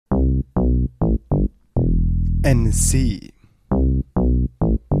NSC,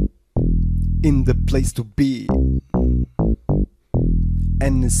 in the place to be.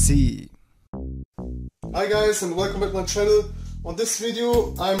 NSC. Hi guys, and welcome back to my channel. On this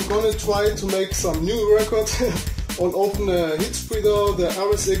video I'm gonna try to make some new record on open Heatspreader, the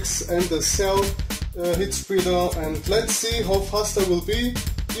RSX and the cell Heatspreader, and let's see how fast I will be.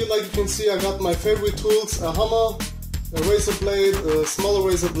 Here, like you can see, I got my favorite tools: a hammer, a razor blade, a smaller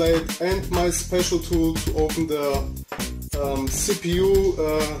razor blade, and my special tool to open the CPU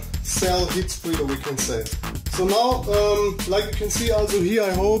cell Heatspreader, we can say. So now, like you can see also here,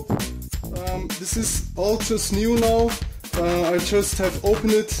 I hope this is all just new now. I just have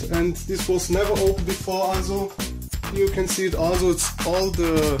opened it, and this was never opened before. Also, here you can see it. Also, it's all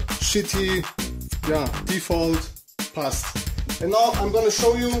the shitty, default past. And now I'm gonna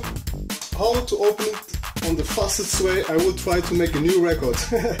show you how to open it on the fastest way. I will try to make a new record.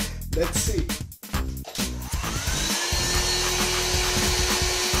 Let's see.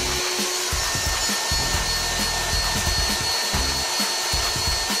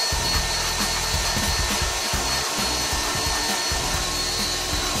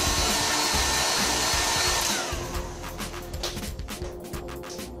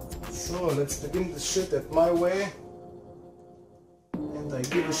 So let's begin this shit at my way, and I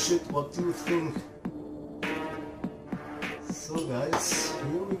give a shit what you think. So guys,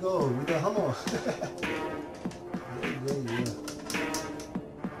 here we go with the hammer. Yeah.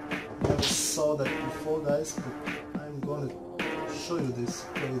 Never saw that before, guys, but I'm gonna show you this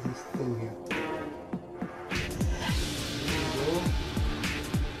crazy thing here. Here we go.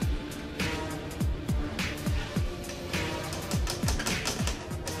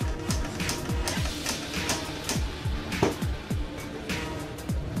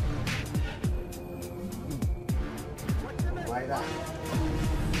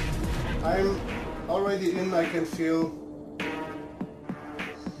 I'm already in. I can feel.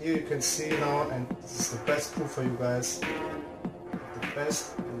 Here you can see now, and this is the best proof for you guys. The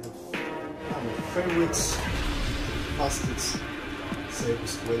best and the favorites, the fastest,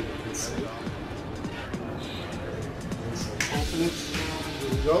 safest way you can say. So open it. Here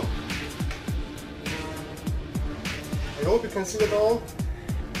we go. I hope you can see it all.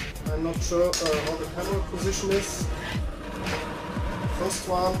 I'm not sure how the camera position is. First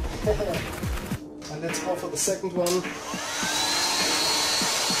one, and let's go for the second one.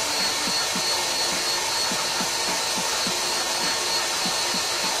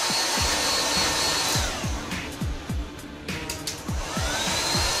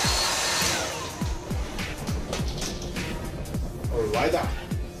 Alright.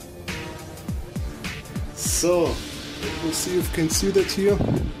 So, let me see if you can see that here.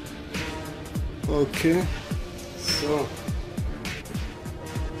 Okay, so.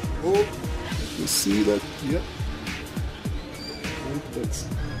 Oh, you see that? Yep. And let's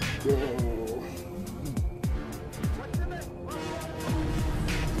go.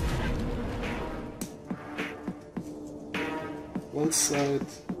 One side.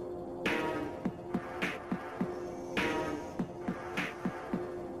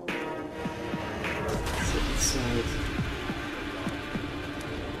 Second side.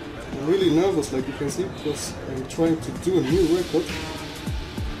 I'm really nervous, like you can see, because I'm trying to do a new record.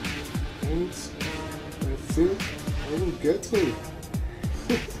 And I think I will get him.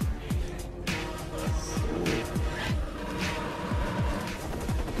 So,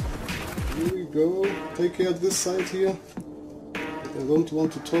 here we go. Take care of this side here. But I don't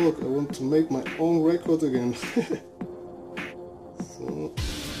want to talk, I want to make my own record again. So,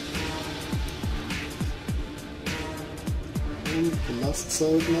 and the last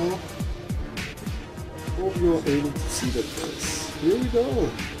side now. Hope you are able to see that, guys. Here we go.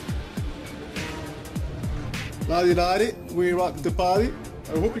 La-di-da-di, we rock the party.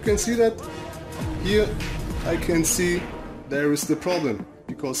 I hope you can see that. Here I can see there is the problem,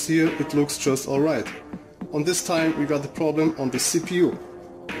 because here it looks just alright. On this time we got the problem on the CPU.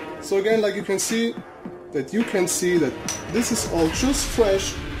 So again, like you can see that this is all just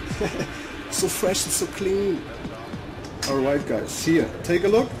fresh. So fresh and so clean. Alright guys, here, take a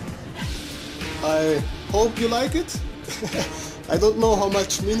look. I hope you like it. I don't know how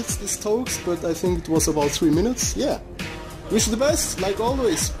much minutes this takes, but I think it was about 3 minutes. Yeah. Wish you the best, like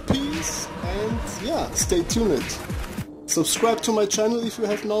always. Peace, and stay tuned. Subscribe to my channel if you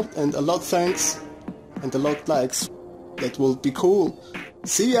have not, and a lot thanks, and a lot likes. That will be cool.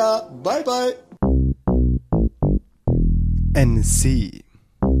 See ya, bye bye. NSC,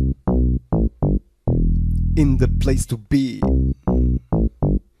 in the place to be.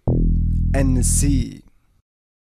 NSC.